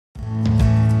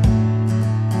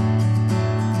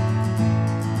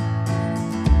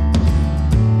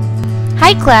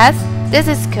Hi class, this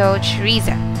is Coach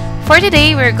Riza. For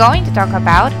today, we're going to talk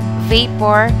about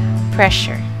vapor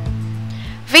pressure.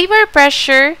 Vapor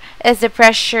pressure is the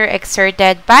pressure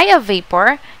exerted by a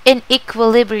vapor in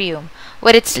equilibrium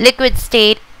with its liquid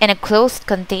state in a closed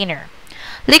container.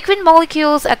 Liquid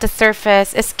molecules at the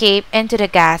surface escape into the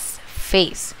gas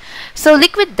phase. So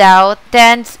liquid dough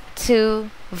tends to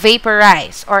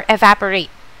vaporize or evaporate.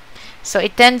 So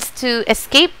it tends to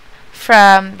escape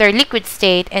from their liquid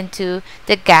state into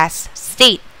the gas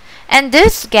state. And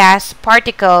these gas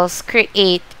particles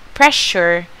create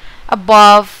pressure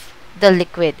above the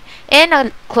liquid in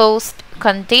a closed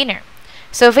container.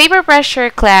 So vapor pressure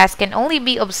class can only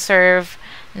be observed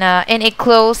in a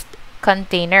closed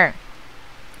container.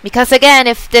 Because again,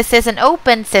 if this is an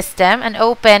open system, an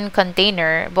open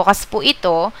container, bukas po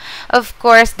ito, of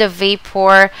course, the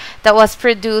vapor that was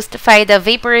produced by the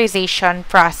vaporization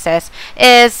process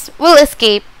will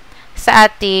escape sa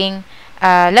ating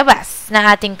labas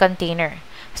na ating container.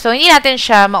 So, hindi natin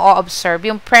siya ma-observe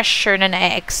yung pressure na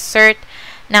na-exert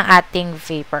ng ating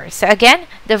vapor. So, again,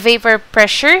 the vapor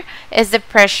pressure is the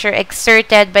pressure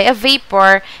exerted by a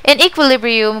vapor in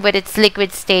equilibrium with its liquid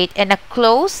state in a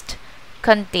closed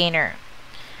container.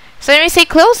 So when we say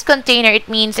closed container, it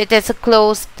means it is a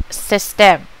closed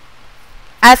system.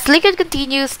 As liquid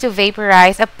continues to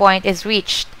vaporize, a point is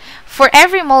reached. For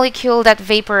every molecule that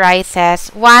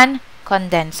vaporizes, one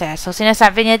condenses. So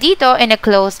sinasabi niya dito, in a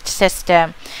closed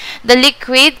system, the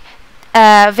liquid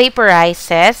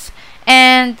vaporizes,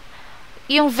 and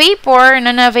yung vapor na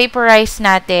na-vaporize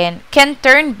natin can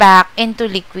turn back into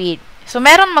liquid. So,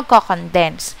 meron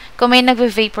magko-condense. Kung may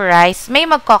nag-vaporize, may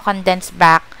magko-condense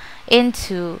back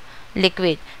into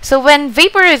liquid. So, when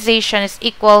vaporization is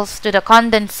equals to the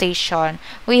condensation,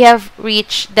 we have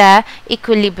reached the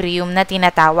equilibrium na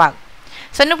tinatawag.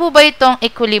 So, ano po ba itong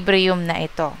equilibrium na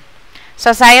ito?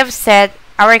 So, as I have said,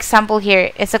 our example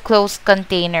here is a closed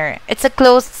container. It's a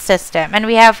closed system. And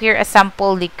we have here a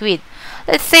sample liquid.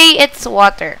 Let's say it's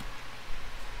water.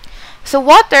 So,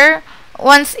 water,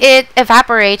 once it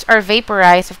evaporates or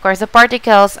vaporizes, of course, the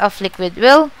particles of liquid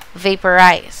will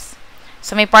vaporize.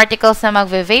 So, may particles na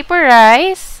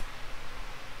mag-vaporize.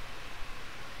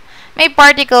 May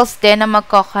particles din na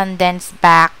magko-condense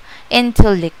back into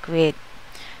liquid.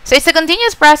 So, it's a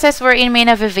continuous process wherein may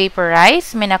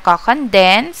na-vaporize, may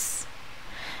nako-condense,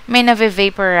 may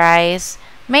na-vaporize,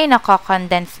 may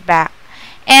nako-condense back.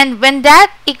 And when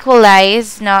that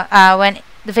equalize, when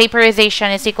the vaporization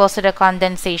is equals to the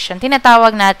condensation,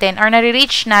 tinatawag natin or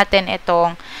nare-reach natin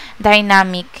itong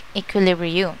dynamic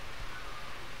equilibrium.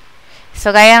 So,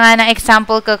 gaya nga ng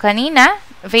example ko kanina,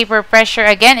 vapor pressure,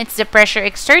 again, it's the pressure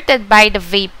exerted by the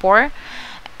vapor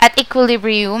at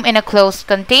equilibrium in a closed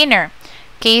container.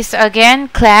 Okay, so again,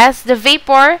 class, the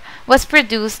vapor was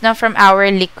produced from our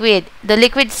liquid. The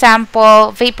liquid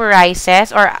sample vaporizes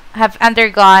or have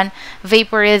undergone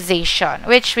vaporization,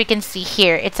 which we can see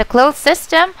here. It's a closed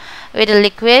system with a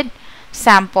liquid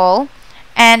sample,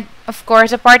 and of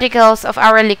course, the particles of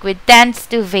our liquid tends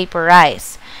to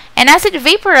vaporize. And as it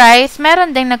vaporizes,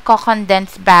 meron ding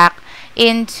nagko-condense back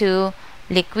into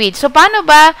liquid. So, paano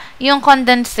ba yung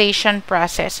condensation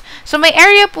process? So, may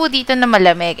area po dito na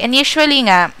malamig. And usually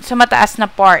nga, sa mataas na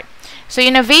part. So,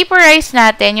 yung na-vaporize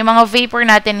natin, yung mga vapor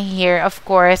natin here, of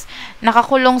course,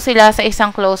 nakakulong sila sa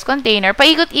isang closed container.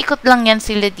 Paikot-ikot lang yan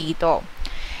sila dito.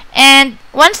 And,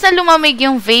 once na lumamig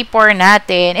yung vapor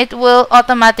natin, it will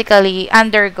automatically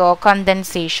undergo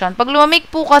condensation. Pag lumamig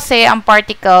po kasi ang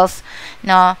particles,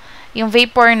 yung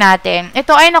vapor natin,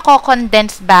 ito ay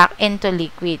nako-condense back into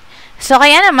liquid. So,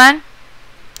 kaya naman,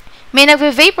 may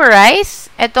nag-vaporize,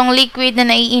 itong liquid na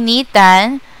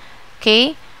naiinitan,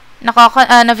 okay,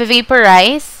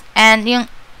 nag-vaporize, and yung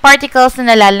particles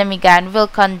na nalalamigan will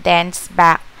condense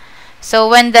back. So,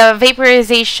 when the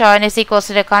vaporization is equal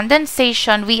to the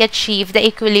condensation, we achieve the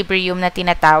equilibrium na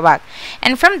tinatawag.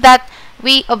 And from that,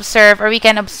 we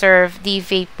can observe the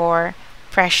vapor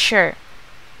pressure.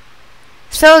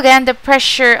 So again, the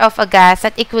pressure of a gas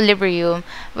at equilibrium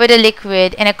with a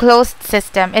liquid in a closed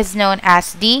system is known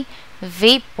as the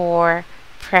vapor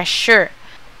pressure.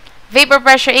 Vapor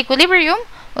pressure equilibrium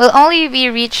will only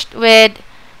be reached with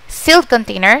sealed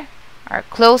container or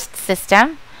closed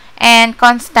system and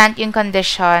constant yung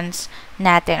conditions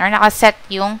natin or nakaset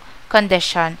yung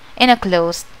condition in a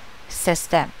closed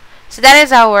system. So that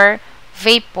is our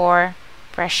vapor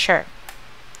pressure.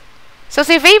 So,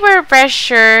 si vapor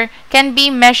pressure can be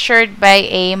measured by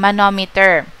a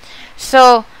manometer.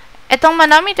 So, itong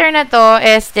manometer na to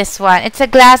is this one. It's a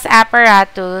glass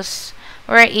apparatus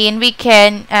wherein we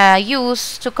can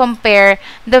use to compare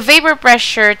the vapor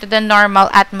pressure to the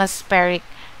normal atmospheric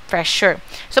pressure.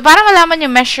 So, para malaman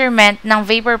yung measurement ng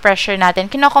vapor pressure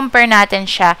natin, kino-compare natin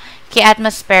siya kay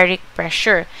atmospheric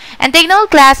pressure. And take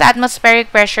note, class,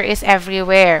 atmospheric pressure is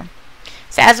everywhere.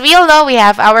 So, as we all know, we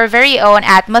have our very own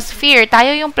atmosphere.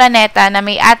 Tayo yung planeta na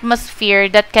may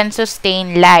atmosphere that can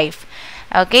sustain life.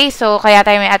 Okay, so kaya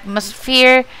tayo may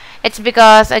atmosphere. It's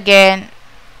because, again,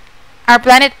 our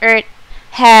planet Earth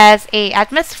has a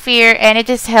atmosphere and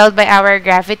it is held by our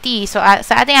gravity. So,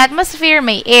 sa ating atmosphere,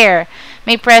 may air,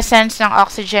 may presence ng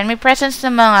oxygen, may presence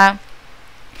ng mga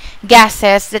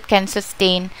gases that can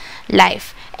sustain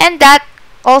life. And that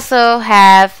also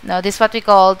have, this is what we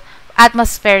call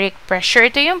atmospheric pressure.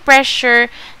 Ito yung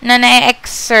pressure na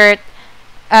na-exert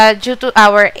due to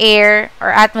our air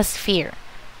or atmosphere.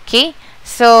 Okay?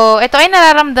 So, ito ay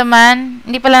nararamdaman,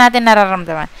 hindi pala natin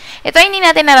nararamdaman. Ito ay hindi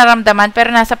natin nararamdaman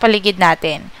pero nasa paligid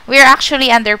natin. We are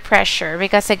actually under pressure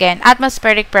because again,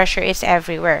 atmospheric pressure is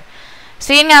everywhere.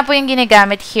 So, yun nga po yung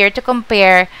ginagamit here to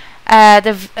compare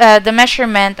the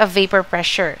measurement of vapor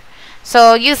pressure.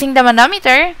 So, using the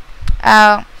manometer,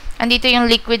 andito yung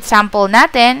liquid sample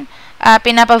natin,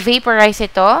 pinapa-vaporize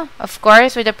ito, of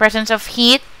course, with the presence of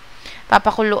heat,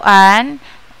 papakuluan,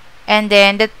 and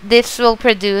then this will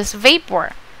produce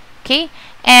vapor. Okay?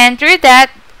 And through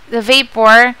that, the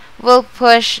vapor will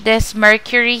push this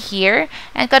mercury here.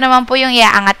 And kung naman po yung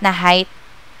iaangat na height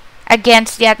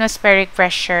against the atmospheric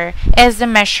pressure is the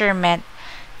measurement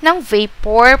ng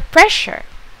vapor pressure.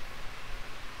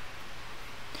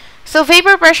 So,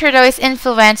 vapor pressure daw is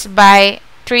influenced by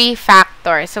 3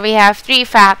 factors. So, we have 3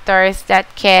 factors that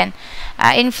can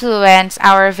influence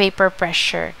our vapor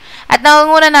pressure. At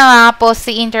nangunguna na nga po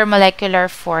si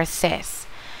intermolecular forces.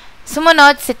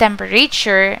 Sumunod si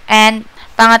temperature and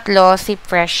pangatlo si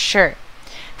pressure.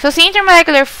 So, si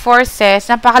intermolecular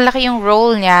forces, napakalaki yung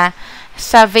role niya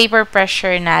sa vapor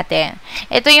pressure natin.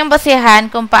 Ito yung basihan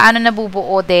kung paano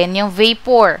nabubuo din yung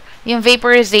vapor, yung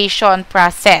vaporization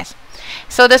process.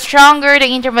 So, the stronger the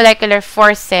intermolecular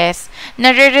forces,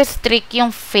 nare-restrict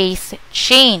yung phase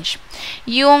change.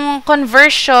 Yung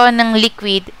conversion ng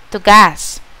liquid to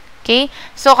gas. Okay?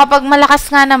 So, kapag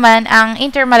malakas nga naman ang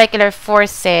intermolecular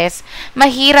forces,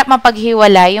 mahirap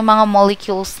mapaghiwala yung mga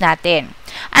molecules natin.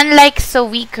 Unlike sa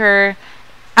weaker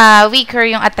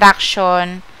yung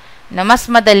attraction, na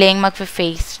mas madaling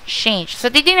mag-phase change.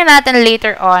 So, titingnan natin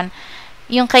later on,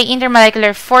 yung kay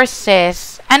intermolecular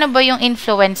forces, ano ba yung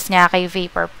influence niya kay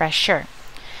vapor pressure?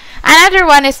 Another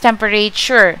one is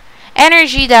temperature.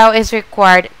 Energy daw is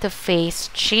required to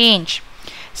phase change.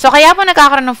 So, kaya po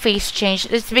nagkakaroon ng phase change,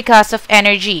 it's because of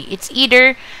energy. It's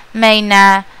either may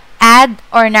na-add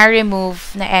or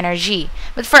na-remove na energy.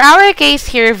 But for our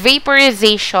case here,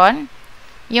 vaporization,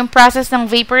 yung process ng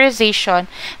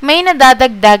vaporization, may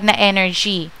nadadagdag na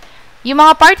energy. Yung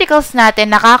mga particles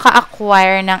natin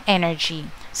nakaka-acquire ng energy.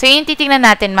 So, yun titingnan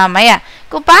natin mamaya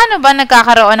kung paano ba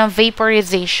nagkakaroon ng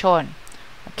vaporization.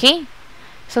 Okay?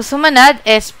 So, sumunod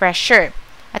is pressure.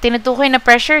 At tinutukoy na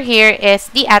pressure here is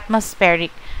the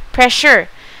atmospheric pressure.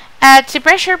 At si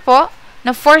pressure po,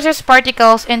 na forces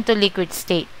particles into liquid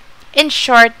state. In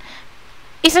short,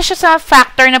 isa siya sa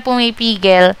factor na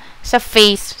pumipigil sa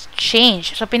phase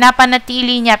change. So,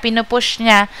 pinapanatili niya, pinupush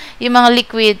niya yung mga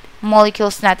liquid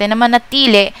molecules natin na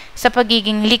manatili sa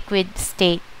pagiging liquid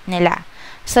state nila.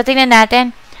 So, tingnan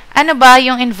natin, ano ba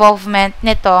yung involvement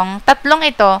nitong tatlong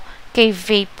ito kay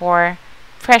vapor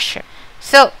pressure.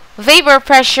 So, vapor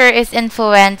pressure is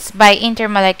influenced by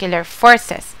intermolecular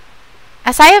forces.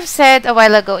 As I have said a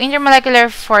while ago, intermolecular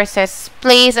forces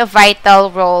plays a vital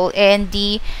role in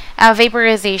the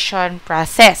vaporization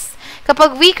process.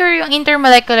 Kapag weaker yung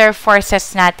intermolecular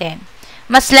forces natin,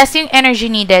 mas less yung energy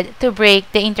needed to break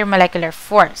the intermolecular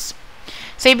force.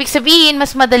 So, ibig sabihin,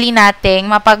 mas madali nating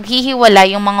mapaghihiwala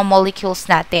yung mga molecules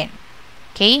natin.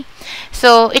 Okay?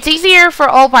 So, it's easier for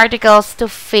all particles to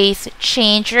phase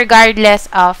change regardless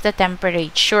of the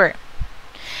temperature.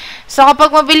 So,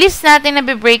 kapag mabilis natin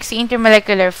nabibreak si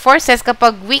intermolecular forces,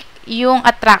 kapag weak yung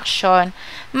attraction,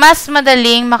 mas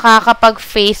madaling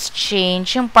makakapag-phase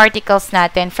change yung particles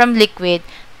natin from liquid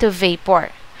to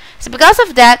vapor. So, because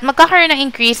of that, magkakaroon ng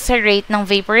increase sa rate ng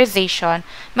vaporization,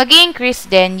 mag-i-increase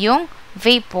din yung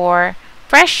vapor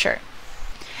pressure.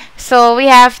 So,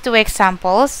 we have 2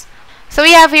 examples. So,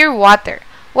 we have here water.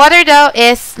 Water daw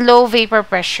is low vapor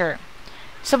pressure.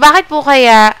 So, bakit po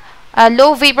kaya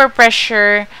low vapor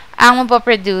pressure ang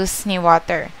mapaproduce ni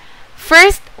water?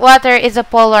 First, water is a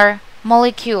polar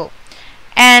molecule.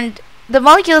 And the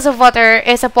molecules of water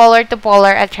is a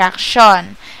polar-to-polar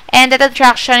attraction. And that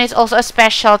attraction is also a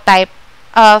special type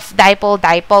of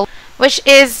dipole-dipole, which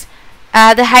is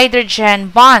the hydrogen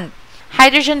bond.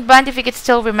 Hydrogen bond, if you could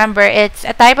still remember, it's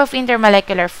a type of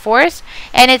intermolecular force,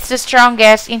 and it's the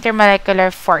strongest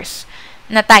intermolecular force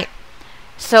na type.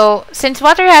 So, since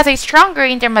water has a stronger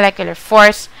intermolecular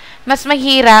force, mas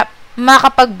mahirap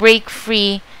makapag-break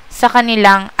free sa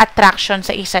kanilang attraction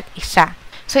sa isa't isa.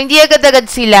 So, hindi agad-agad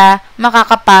sila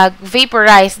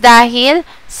makakapag-vaporize dahil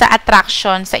sa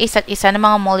attraction sa isa't isa ng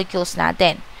mga molecules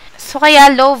natin. So, kaya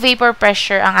low vapor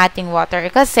pressure ang ating water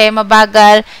kasi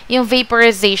mabagal yung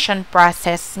vaporization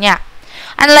process niya.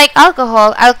 Unlike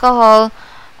alcohol, alcohol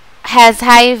has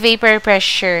high vapor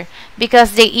pressure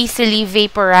because they easily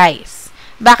vaporize.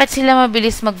 Bakit sila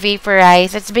mabilis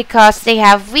mag-vaporize? It's because they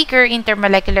have weaker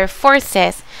intermolecular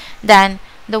forces than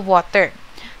the water.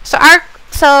 So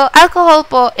alcohol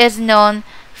po is known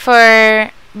for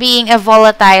being a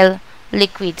volatile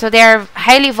liquid. So they are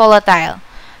highly volatile.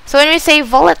 So when we say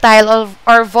volatile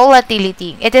or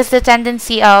volatility, it is the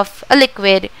tendency of a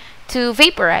liquid to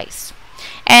vaporize.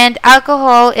 And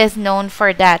alcohol is known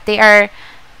for that.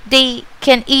 They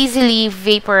can easily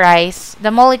vaporize.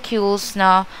 The molecules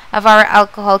of our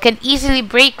alcohol can easily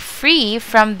break free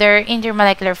from their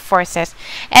intermolecular forces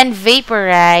and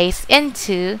vaporize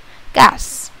into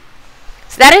gas.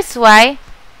 So that is why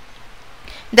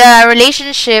the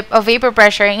relationship of vapor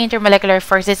pressure and intermolecular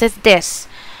forces is this.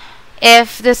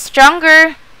 If the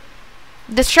stronger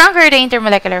the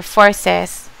intermolecular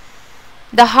forces,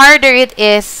 the harder it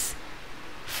is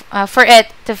for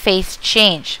it to face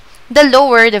change, the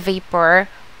lower the vapor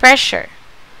pressure.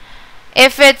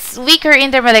 If it's weaker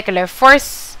intermolecular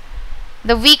force,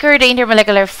 the weaker the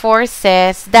intermolecular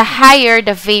forces, the higher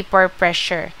the vapor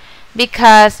pressure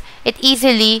because it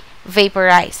easily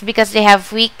vaporize. Because they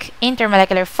have weak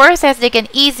intermolecular forces, they can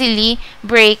easily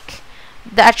break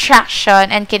the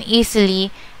attraction and can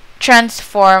easily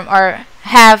transform or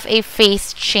have a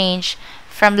phase change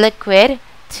from liquid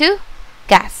to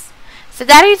gas. So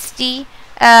that is the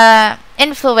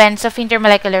influence of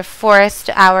intermolecular force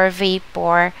to our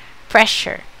vapor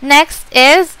pressure. Next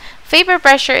is vapor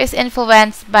pressure is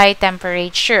influenced by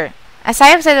temperature. As I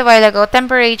have said a while ago,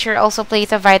 temperature also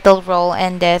plays a vital role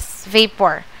in this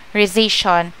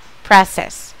vaporization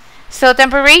process. So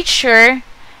temperature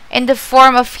in the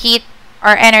form of heat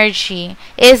or energy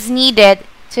is needed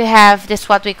to have this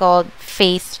what we call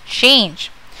phase change.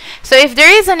 So if there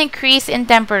is an increase in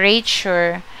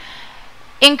temperature,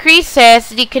 increases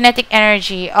the kinetic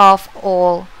energy of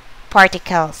all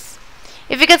particles.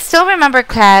 If you could still remember,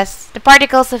 class, the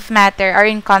particles of matter are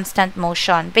in constant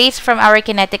motion based from our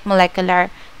kinetic molecular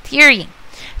theory.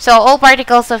 So all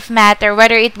particles of matter,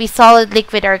 whether it be solid,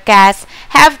 liquid, or gas,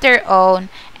 have their own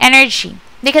energy.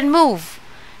 They can move.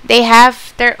 They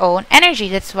have their own energy.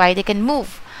 That's why they can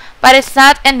move. But it's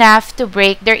not enough to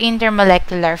break their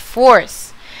intermolecular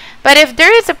force. But if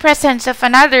there is a presence of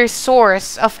another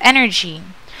source of energy,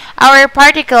 our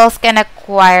particles can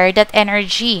acquire that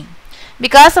energy.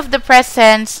 Because of the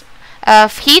presence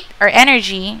of heat or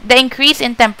energy, the increase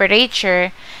in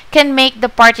temperature can make the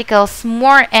particles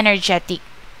more energetic.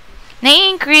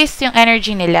 Na-increase yung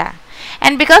energy nila.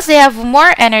 And because they have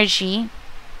more energy,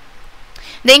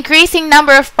 the increasing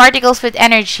number of particles with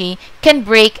energy can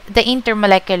break the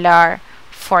intermolecular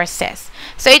forces.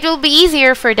 So it will be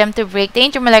easier for them to break the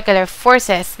intermolecular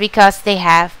forces because they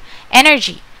have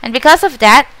energy. And because of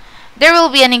that, there will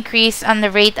be an increase on the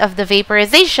rate of the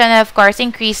vaporization, and of course,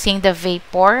 increasing the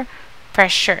vapor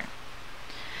pressure.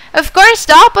 Of course,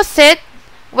 the opposite,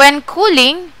 when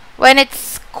cooling, when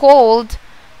it's cold,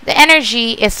 the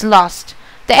energy is lost.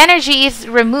 The energy is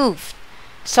removed.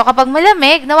 So, kapag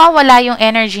malamig, nawawala yung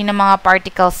energy ng mga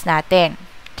particles natin.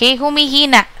 Okay?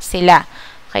 Humihina sila.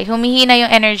 Okay? Humihina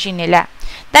yung energy nila.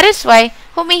 That is why,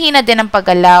 humihina din ang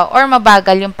paggalaw or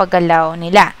mabagal yung paggalaw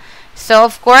nila. So,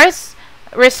 of course,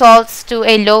 results to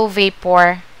a low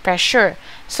vapor pressure.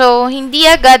 So, hindi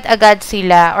agad-agad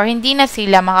sila or hindi na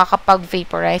sila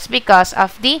makakapag-vaporize because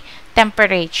of the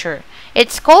temperature.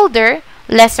 It's colder,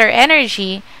 lesser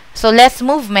energy, so less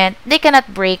movement, they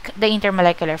cannot break the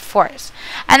intermolecular force.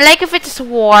 Unlike if it's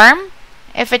warm,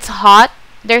 if it's hot,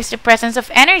 there's the presence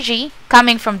of energy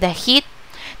coming from the heat,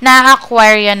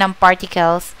 na-acquire yan ng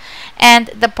particles, and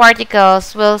the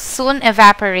particles will soon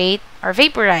evaporate or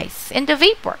vaporize into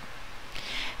vapor.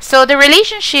 So the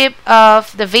relationship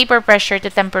of the vapor pressure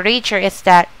to temperature is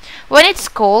that when it's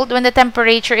cold, when the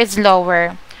temperature is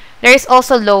lower, there is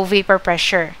also low vapor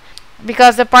pressure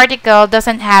because the particle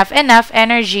doesn't have enough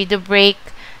energy to break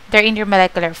their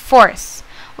intermolecular force.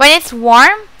 When it's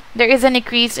warm, there is an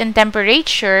increase in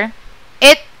temperature.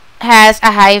 It has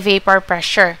a high vapor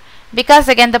pressure because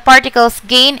again the particles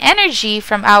gain energy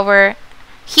from our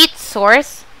heat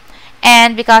source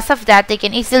And because of that, they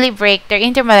can easily break their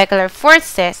intermolecular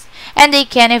forces, and they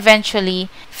can eventually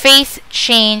phase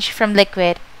change from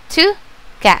liquid to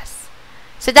gas.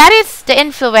 So that is the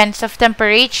influence of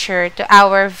temperature to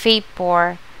our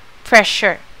vapor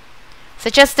pressure. So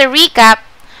just to recap,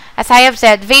 as I have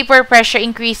said, vapor pressure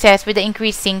increases with the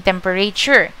increasing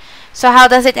temperature. So how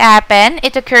does it happen?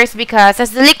 It occurs because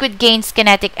as the liquid gains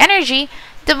kinetic energy,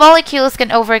 the molecules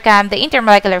can overcome the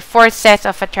intermolecular forces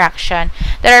of attraction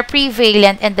that are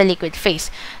prevalent in the liquid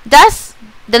phase. Thus,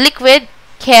 the liquid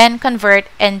can convert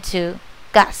into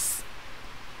gas.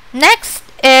 Next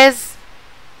is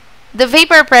the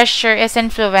vapor pressure is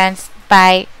influenced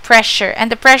by pressure.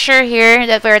 And the pressure here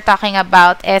that we're talking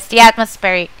about is the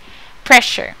atmospheric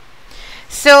pressure.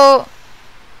 So,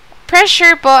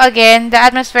 pressure po, again, the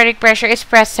atmospheric pressure is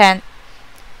present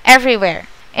everywhere.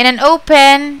 In an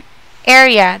open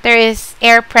area, there is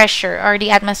air pressure or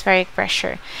the atmospheric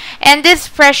pressure. And this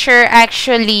pressure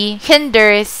actually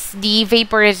hinders the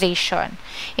vaporization.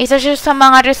 Isa siya sa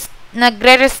mga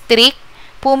nagre-restrict,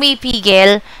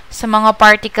 pumipigil sa mga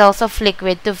particles of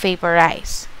liquid to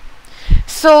vaporize.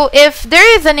 So, if there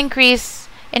is an increase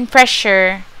in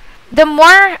pressure, the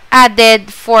more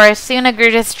added force yung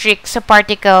nagre-restrict sa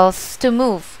particles to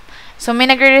move. So, may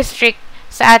nagre-restrict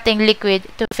sa ating liquid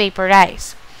to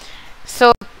vaporize.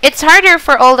 So, it's harder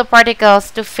for all the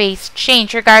particles to phase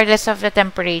change regardless of the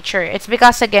temperature. It's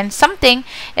because, again, something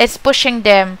is pushing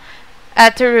them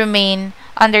to remain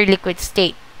under liquid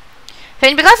state. So,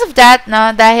 and because of that,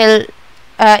 no, dahil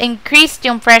increased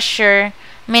yung pressure,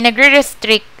 may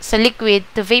nagre-restrict sa liquid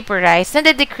to vaporize,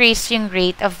 nade-decrease yung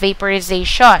rate of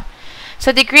vaporization.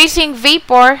 So, decreasing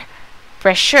vapor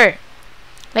pressure.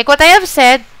 Like what I have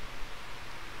said,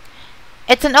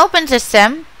 it's an open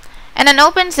system, and an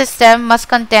open system must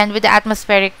contend with the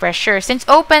atmospheric pressure. Since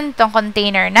open tong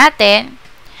container natin,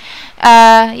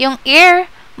 yung air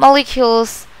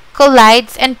molecules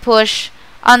collides and push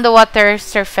on the water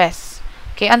surface,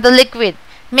 okay, on the liquid,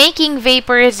 making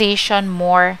vaporization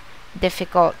more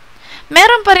difficult.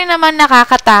 Meron pa rin naman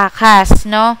nakakatakas,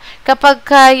 no? Kapag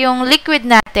yung liquid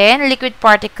natin, liquid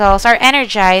particles are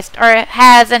energized or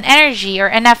has an energy or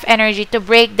enough energy to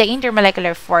break the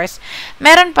intermolecular force,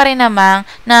 meron pa rin namang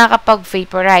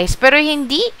nakakapag-vaporize. Pero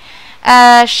hindi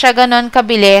siya ganon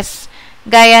kabilis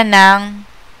gaya ng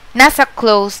nasa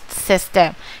closed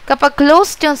system. Kapag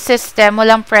closed yung system,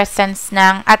 walang presence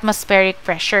ng atmospheric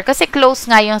pressure kasi closed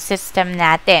nga yung system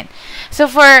natin. So,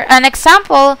 for an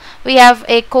example, we have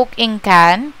a Coke ink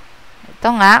can.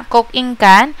 Ito nga, Coke ink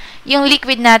can. Yung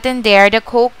liquid natin there, the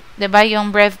Coke, diba,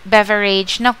 yung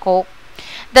beverage na Coke,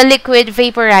 the liquid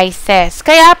vaporizes.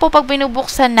 Kaya po, pag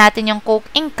binubuksan natin yung Coke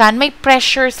ink can, may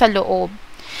pressure sa loob.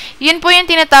 Yun po yung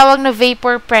tinatawag na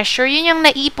vapor pressure. Yun yung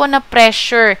naipon na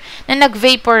pressure na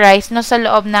nag-vaporize no, sa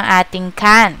loob ng ating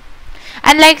can.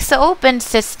 Unlike sa open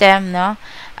system, no,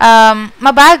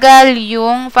 mabagal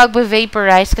yung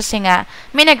pag-vaporize kasi nga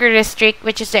may nag-restrict,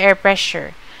 which is the air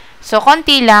pressure. So,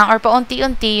 konti lang or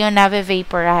paunti-unti yung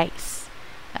na-vaporize.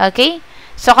 Okay?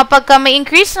 So, kapag may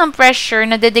increase ng pressure,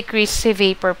 nade-decrease si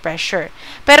vapor pressure.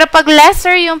 Pero pag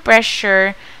lesser yung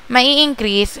pressure, may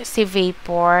increase si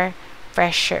vapor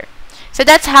pressure. So,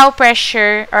 that's how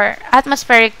pressure or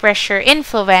atmospheric pressure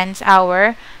influence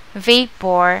our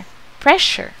vapor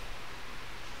pressure.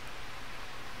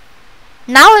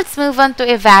 Now, let's move on to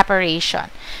evaporation.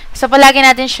 So, palagi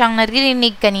natin siyang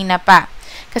naririnig kanina pa.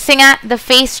 Kasi nga, the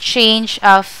phase change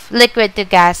of liquid to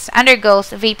gas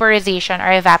undergoes vaporization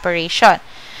or evaporation.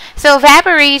 So,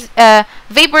 vaporization.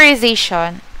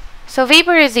 So,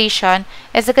 vaporization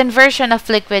is the conversion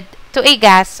of liquid to a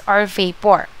gas or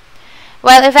vapor.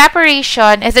 While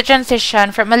evaporation is the transition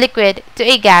from a liquid to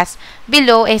a gas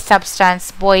below a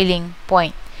substance boiling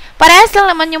point. Parehas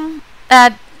lang naman yung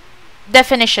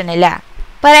definition nila.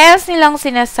 Parehas nilang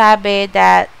sinasabi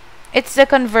that it's the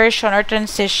conversion or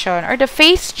transition or the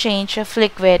phase change of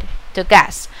liquid to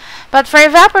gas. But for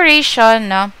evaporation,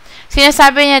 no,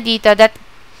 sinasabi niya dito that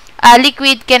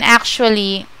liquid can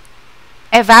actually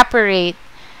evaporate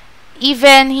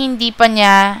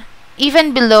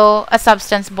even below a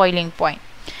substance boiling point.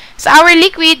 So our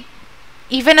liquid,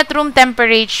 even at room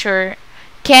temperature,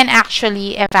 can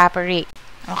actually evaporate.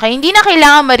 Okay, hindi na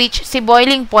kailangan ma-reach si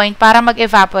boiling point para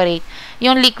mag-evaporate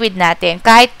yung liquid natin.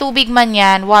 Kahit tubig man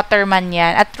yan, water man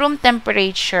yan, at room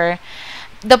temperature,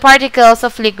 the particles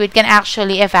of liquid can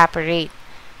actually evaporate.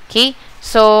 Okay?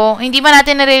 So, hindi man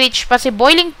natin na-reach pa si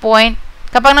boiling point.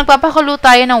 Kapag nagpapakulo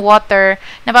tayo ng water,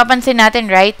 napapansin natin,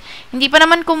 right? Hindi pa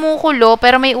naman kumukulo,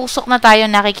 pero may usok na tayo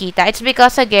nakikita. It's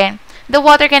because, again, the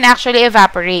water can actually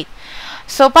evaporate.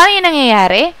 So, paano yung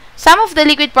nangyayari? some of the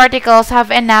liquid particles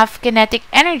have enough kinetic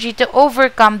energy to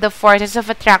overcome the forces of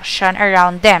attraction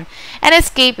around them and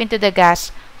escape into the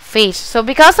gas phase. So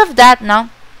because of that,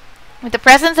 no, with the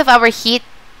presence of our heat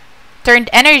turned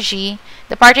energy,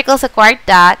 the particles acquired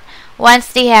that.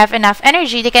 Once they have enough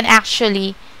energy, they can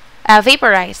actually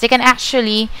vaporize. They can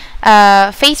actually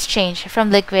phase change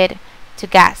from liquid to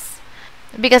gas.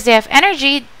 Because they have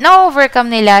energy,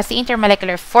 na-overcome nila si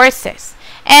intermolecular forces.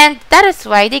 And that is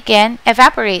why they can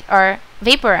evaporate or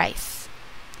vaporize.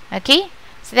 Okay?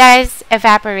 So that is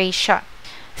evaporation.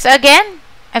 So again,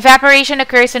 evaporation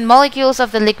occurs when molecules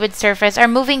of the liquid surface are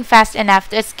moving fast enough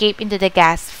to escape into the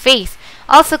gas phase,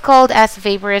 also called as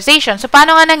vaporization. So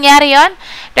paano nga nangyari yon?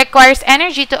 Requires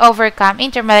energy to overcome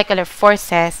intermolecular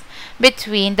forces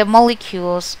between the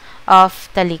molecules of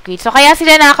the liquid. So kaya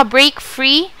sila nakaka-break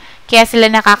free, kaya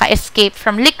sila nakaka-escape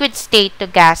from liquid state to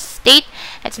gas state.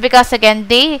 It's because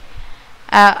again, they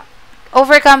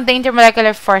overcome the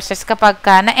intermolecular forces kapag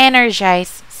ka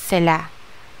na-energize sila.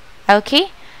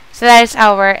 Okay? So that is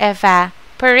our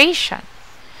evaporation.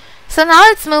 So now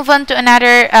let's move on to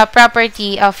another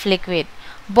property of liquid.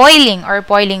 Boiling or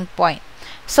boiling point.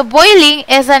 So boiling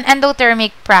is an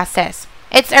endothermic process.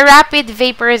 It's a rapid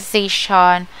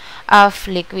vaporization of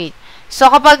liquid. So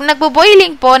kapag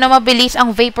nagbo-boiling po na mabilis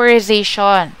ang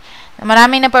vaporization,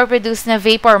 maraming na-produce na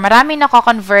vapor, maraming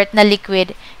nako-convert na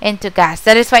liquid into gas.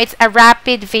 That is why it's a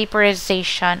rapid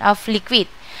vaporization of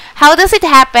liquid. How does it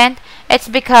happen?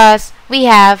 It's because we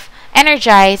have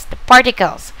energized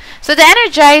particles. So the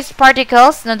energized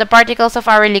particles, the particles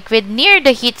of our liquid near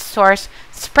the heat source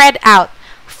spread out,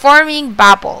 forming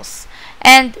bubbles.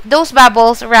 And those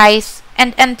bubbles rise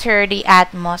and enter the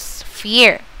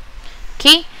atmosphere.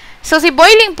 Okay? So si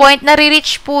boiling point,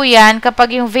 nare-reach po yan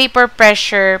kapag yung vapor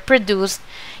pressure produced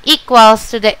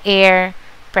equals to the air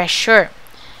pressure.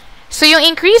 So yung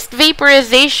increased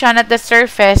vaporization at the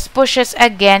surface pushes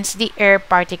against the air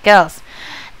particles.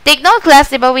 Take note class,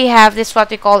 diba we have this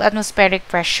what we call atmospheric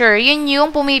pressure. Yun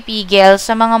yung pumipigil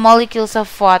sa mga molecules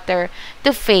of water to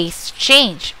phase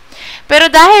change. Pero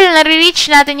dahil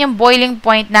nare-reach natin yung boiling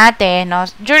point natin, no,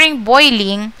 during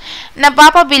boiling,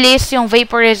 napapabilis yung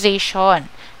vaporization.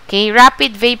 Okay,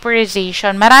 rapid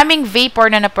vaporization. Maraming vapor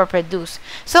na napoproduce.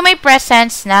 So, may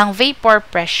presence ng vapor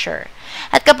pressure.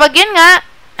 At kapag yun nga,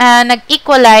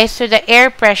 nag-equalize to the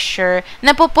air pressure,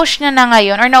 napupush na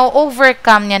ngayon or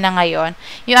na-overcome niya na ngayon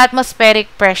yung atmospheric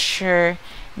pressure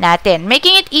natin.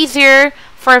 Making it easier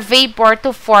for vapor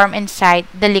to form inside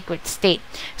the liquid state.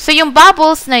 So, yung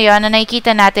bubbles na yon na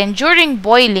nakikita natin during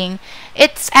boiling,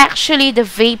 it's actually the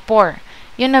vapor.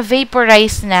 Yung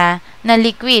na-vaporize na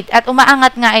liquid. At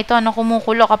umaangat nga ito,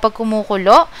 kumukulo. Kapag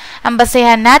kumukulo, ang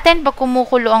basehan natin pag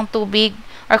kumukulo ang tubig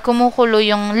or kumukulo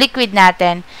yung liquid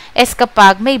natin is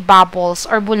kapag may bubbles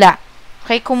or bula.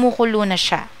 Okay, kumukulo na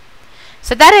siya.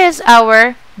 So, that is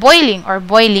our boiling or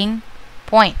boiling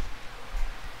point.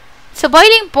 So,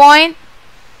 boiling point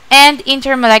and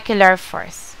intermolecular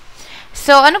force.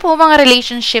 So, ano po mga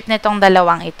relationship nitong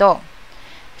dalawang ito?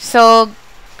 So,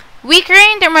 weaker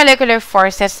intermolecular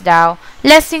forces daw,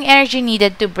 less yung energy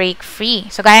needed to break free.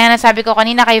 So, gaya na sabi ko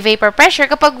kanina kay vapor pressure,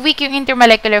 kapag weak yung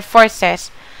intermolecular forces,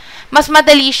 mas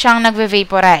madali siyang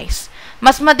nagve-vaporize.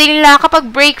 Mas madali lang kapag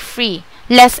break free,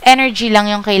 less energy lang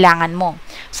yung kailangan mo.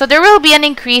 So, there will be an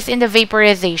increase in the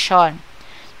vaporization.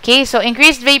 Okay, so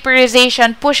increased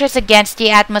vaporization pushes against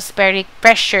the atmospheric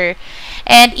pressure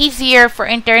and easier for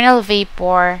internal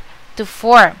vapor to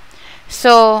form.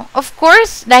 So, of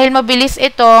course, dahil mabilis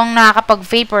itong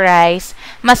nakakapag-vaporize,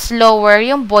 mas lower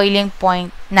yung boiling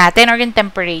point natin or yung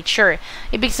temperature.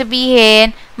 Ibig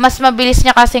sabihin, mas mabilis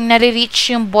niya kasing nare-reach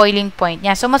yung boiling point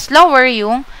niya. So, mas lower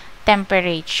yung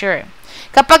temperature.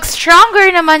 Kapag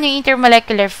stronger naman yung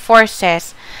intermolecular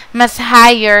forces, mas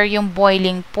higher yung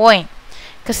boiling point.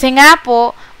 Kasi nga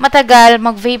po, matagal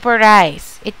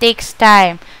mag-vaporize. It takes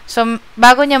time. So,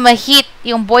 bago niya ma-heat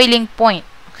yung boiling point,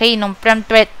 okay,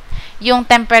 yung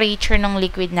temperature ng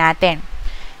liquid natin.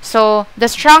 So, the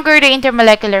stronger the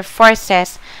intermolecular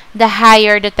forces, the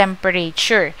higher the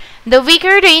temperature. The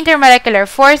weaker the intermolecular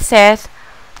forces,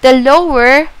 the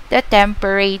lower the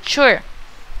temperature.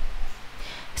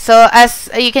 So, as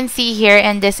you can see here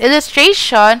in this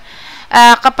illustration,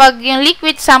 kapag yung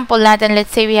liquid sample natin,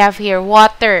 let's say we have here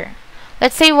water.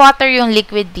 Let's say water yung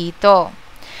liquid dito.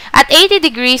 At 80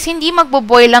 degrees, hindi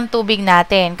magbo-boil ang tubig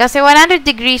natin kasi 100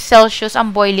 degrees Celsius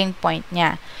ang boiling point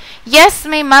niya. Yes,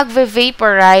 may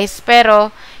mag-vaporize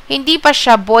pero hindi pa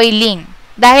siya boiling.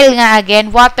 Dahil nga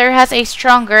again, water has a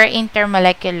stronger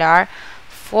intermolecular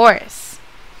force.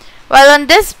 While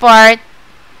on this part,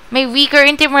 may weaker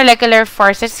intermolecular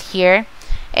forces here.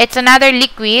 It's another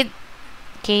liquid.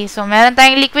 Okay, so meron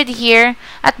tayong liquid here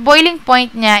at boiling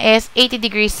point niya is 80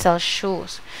 degrees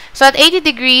Celsius. So at 80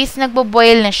 degrees,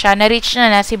 nagbo-boil na siya, na-reach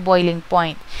na si boiling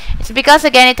point. It's because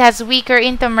again, it has weaker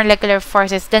intermolecular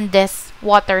forces than this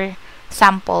water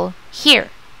sample here.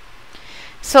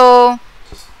 So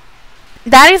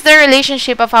that is the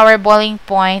relationship of our boiling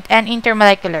point and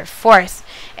intermolecular force.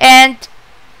 And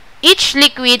each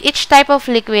liquid, each type of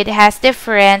liquid has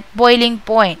different boiling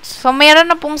points. So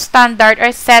mayroon na pong standard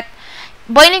or set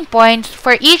boiling points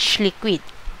for each liquid.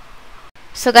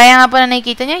 So gaya nga po na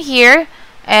nakikita nyo here,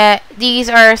 these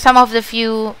are some of the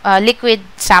few liquid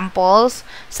samples.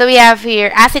 So we have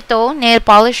here acetone, nail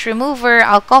polish remover,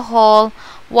 alcohol,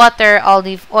 water,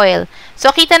 olive oil.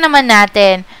 So kita naman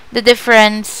natin the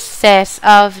differences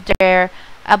of their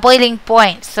boiling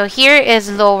points. So here is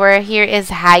lower, here is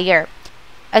higher.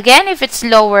 Again, if it's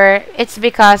lower, it's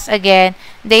because again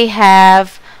they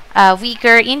have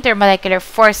weaker intermolecular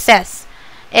forces.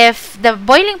 If the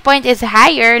boiling point is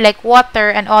higher, like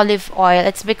water and olive oil,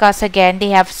 it's because, again,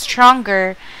 they have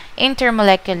stronger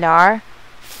intermolecular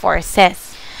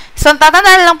forces. So, ang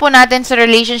tatandaan lang po natin sa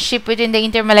relationship between the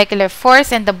intermolecular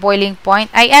force and the boiling point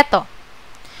ay eto.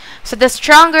 So, the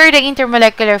stronger the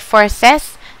intermolecular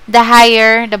forces, the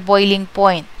higher the boiling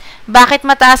point. Bakit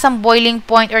mataas ang boiling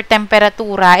point or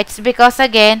temperatura? It's because,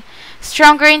 again,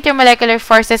 stronger intermolecular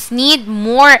forces need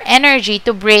more energy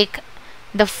to break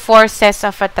the forces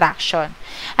of attraction.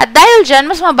 At dahil dyan,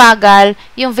 mas mabagal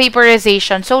yung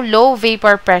vaporization. So, low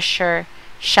vapor pressure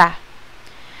siya.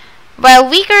 While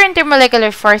weaker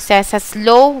intermolecular forces has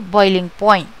low boiling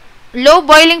point. Low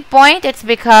boiling point, it's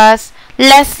because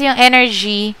less yung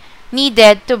energy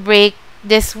needed to break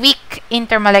this weak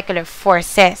intermolecular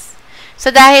forces. So,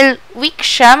 dahil weak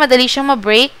siya, madali siyang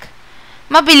ma-break,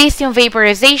 mabilis yung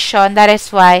vaporization. That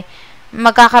is why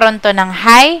magkakaroon to ng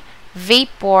high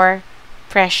vapor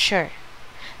pressure.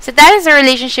 So that is the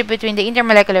relationship between the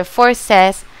intermolecular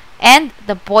forces and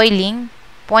the boiling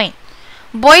point.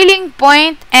 Boiling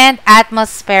point and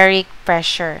atmospheric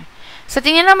pressure. So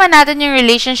tingnan naman natin yung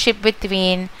relationship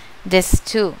between these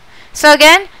two. So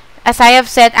again, as I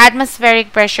have said,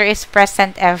 atmospheric pressure is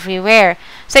present everywhere.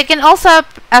 So it can also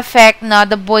affect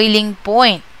the boiling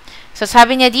point. So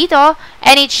sabi niya dito,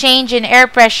 any change in air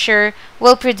pressure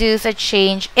will produce a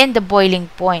change in the boiling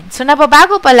point. So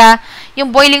nababago pala yung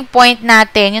boiling point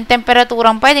natin, yung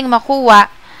temperaturang pwedeng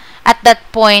makuha at that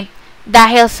point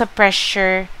dahil sa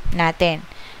pressure natin.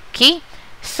 Okay?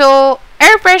 So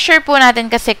air pressure po natin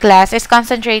kasi, class, is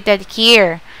concentrated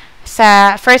here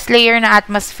sa first layer na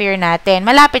atmosphere natin,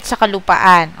 malapit sa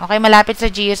kalupaan. Okay, malapit sa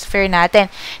geosphere natin.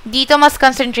 Dito mas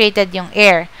concentrated yung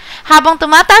air. Habang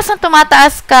tumataas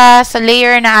ka sa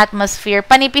layer na atmosphere,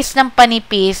 panipis ng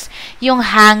panipis yung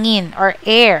hangin or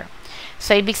air.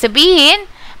 So, ibig sabihin,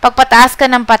 pag pataas ka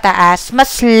ng pataas,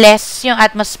 mas less yung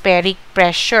atmospheric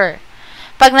pressure.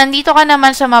 Pag nandito ka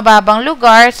naman sa mababang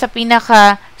lugar, sa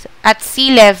pinaka at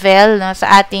sea level,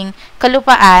 sa ating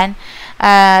kalupaan,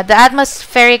 the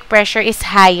atmospheric pressure is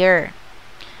higher.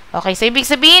 Okay, so ibig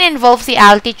sabihin, involves the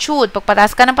altitude. Pag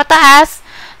pataas ka ng pataas,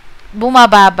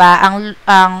 bumababa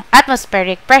ang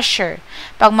atmospheric pressure.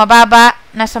 Pag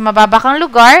nasa mababa kang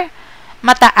lugar,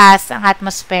 mataas ang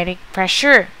atmospheric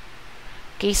pressure.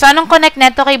 Okay, so anong connect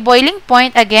neto kay boiling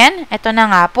point? Again, ito na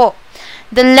nga po.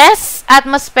 The less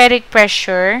atmospheric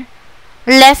pressure,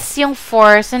 less yung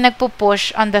force na nagpupush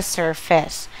on the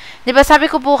surface. Diba sabi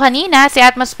ko po kanina, si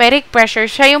atmospheric pressure,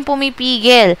 siya yung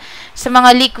pumipigil sa mga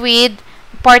liquid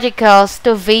particles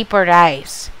to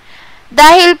vaporize.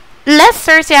 Dahil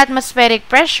lesser si atmospheric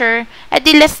pressure,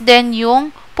 edi less din yung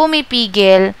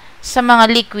pumipigil sa mga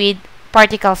liquid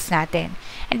particles natin.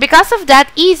 And because of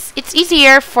that, it's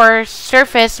easier for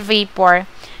surface vapor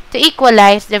to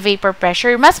equalize the vapor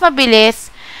pressure. Mas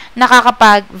mabilis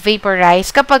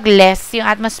nakakapag-vaporize kapag less yung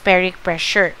atmospheric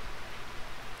pressure.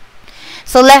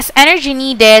 So, less energy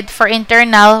needed for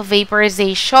internal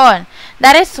vaporization.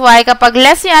 That is why, kapag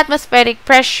less yung atmospheric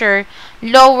pressure,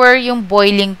 lower yung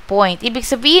boiling point. Ibig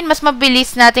sabihin, mas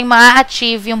mabilis nating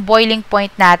ma-achieve yung boiling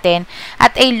point natin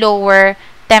at a lower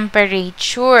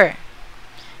temperature.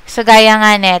 So, gaya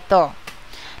nga neto.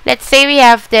 Let's say we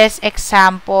have this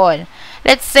example.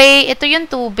 Let's say, ito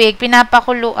yung tubig,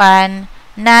 pinapakuluan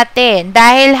natin.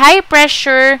 Dahil high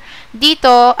pressure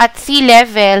dito at sea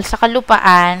level sa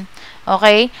kalupaan,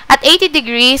 okay? At 80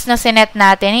 degrees na sinet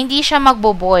natin, hindi siya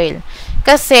magbo-boil.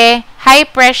 Kasi high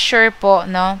pressure po,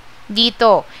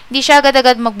 dito. Hindi siya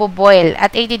agad-agad magbo-boil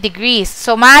at 80 degrees.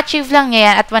 So, ma-achieve lang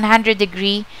niya yan at 100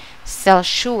 degree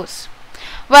Celsius.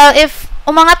 Well, if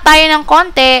umangat tayo ng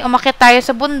konti, umakyat tayo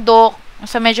sa bundok,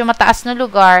 sa medyo mataas na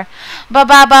lugar,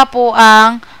 bababa po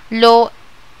ang low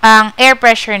ang air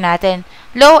pressure natin.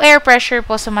 Low air pressure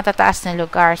po sa matataas na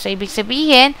lugar. So, ibig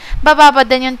sabihin, bababa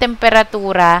din yung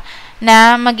temperatura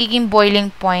na magiging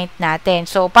boiling point natin.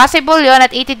 So, possible yon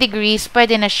at 80 degrees,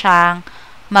 pwede na siyang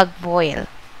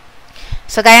mag-boil.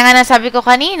 So, gaya nga nasabi ko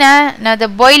kanina, na the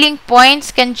boiling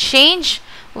points can change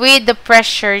with the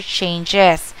pressure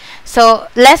changes.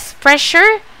 So, less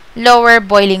pressure, lower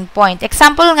boiling point.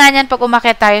 Example nga niyan pag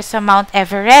umakyat tayo sa Mount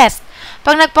Everest.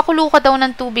 Pag nagpakulo ka daw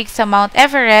ng tubig sa Mount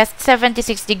Everest,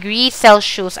 76 degrees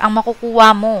Celsius ang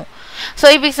makukuha mo. So,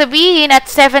 ibig sabihin, at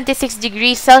 76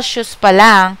 degrees Celsius pa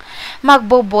lang,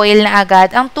 magbo-boil na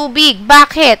agad ang tubig.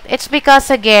 Bakit? It's because,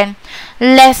 again,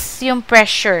 less yung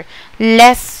pressure,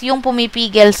 less yung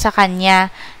pumipigil sa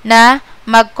kanya na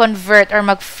mag-convert or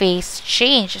mag-phase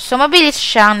change. So, mabilis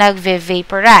siyang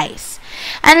nag-vaporize.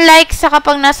 Unlike sa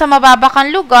kapag nasa mababa kang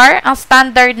lugar, ang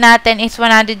standard natin is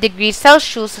 100 degrees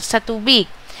Celsius sa tubig.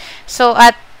 So,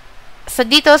 at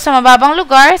dito sa mababang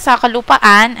lugar, sa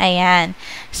kalupaan, ayan,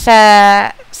 sa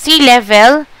sea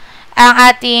level, ang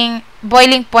ating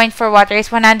boiling point for water is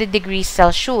 100 degrees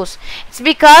Celsius. It's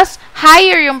because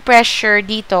higher yung pressure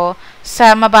dito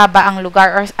sa mababa ang lugar,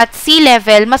 or at sea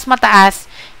level, mas mataas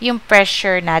yung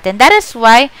pressure natin. That is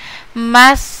why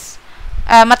mas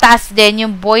mataas din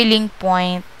yung boiling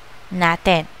point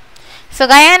natin.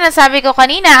 So, gaya na sabi ko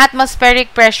kanina,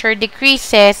 atmospheric pressure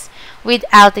decreases with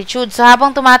altitude. So,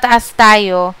 habang tumataas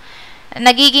tayo,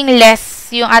 nagiging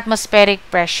less yung atmospheric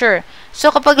pressure.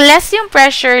 So, kapag less yung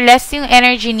pressure, less yung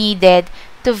energy needed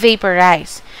to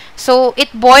vaporize. So,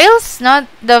 it boils,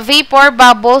 no? The vapor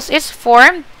bubbles is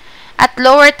formed at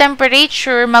lower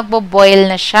temperature, magbo-boil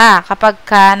na siya kapag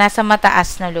nasa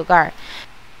mataas na lugar.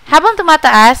 Habang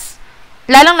tumataas,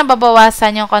 lalong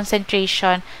nababawasan yung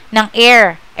concentration ng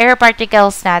air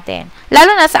particles natin.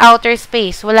 Lalo na sa outer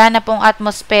space, wala na pong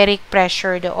atmospheric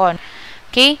pressure doon.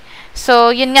 Okay?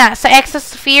 So, yun nga, sa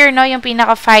exosphere, no, yung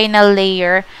pinaka-final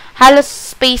layer, halos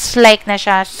space-like na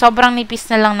siya. Sobrang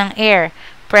nipis na lang ng air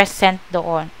present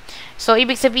doon. So,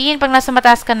 ibig sabihin, pag nasa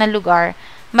mataas ka na lugar,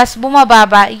 mas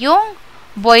bumababa yung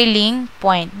boiling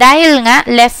point. Dahil nga,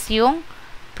 less yung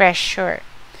pressure.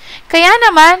 Kaya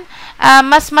naman,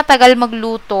 mas matagal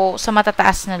magluto sa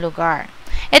matataas na lugar.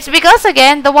 It's because,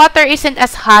 again, the water isn't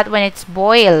as hot when it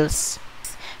boils.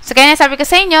 So, kaya sabi ko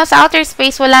sa inyo, sa outer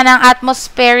space, wala nang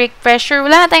atmospheric pressure.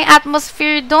 Wala na tayong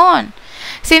atmosphere doon.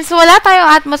 Since wala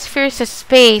tayong atmosphere sa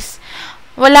space,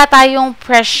 wala tayong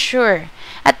pressure.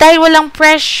 At dahil walang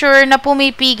pressure na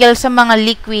pumipigil sa mga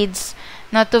liquids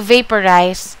to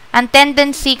vaporize, ang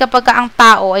tendency kapag ang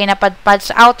tao ay napadpad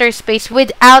sa outer space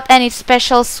without any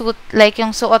special suit like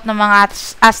yung suot ng mga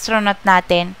astronaut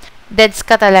natin, deads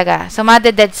ka talaga. So,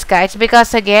 made-deads ka. It's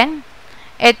because, again,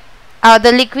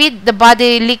 the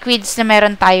body liquids na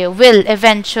meron tayo will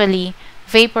eventually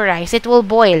vaporize. It will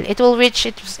boil. It will reach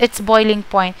its boiling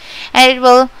point, and it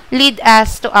will lead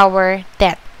us to our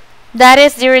death. That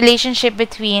is the relationship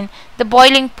between the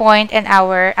boiling point and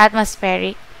our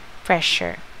atmospheric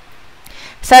pressure.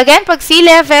 So, again, pag sea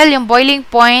level, yung boiling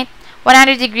point,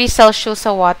 100 degrees Celsius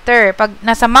sa water. Pag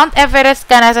nasa Mount Everest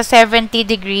ka, nasa 70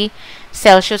 degrees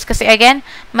Celsius. Kasi, again,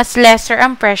 mas lesser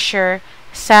ang pressure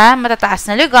sa matataas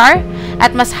na lugar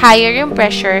at mas higher yung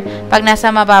pressure pag nasa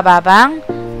mabababang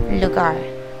lugar.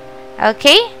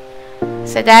 Okay?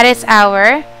 So, that is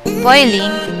our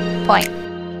boiling point.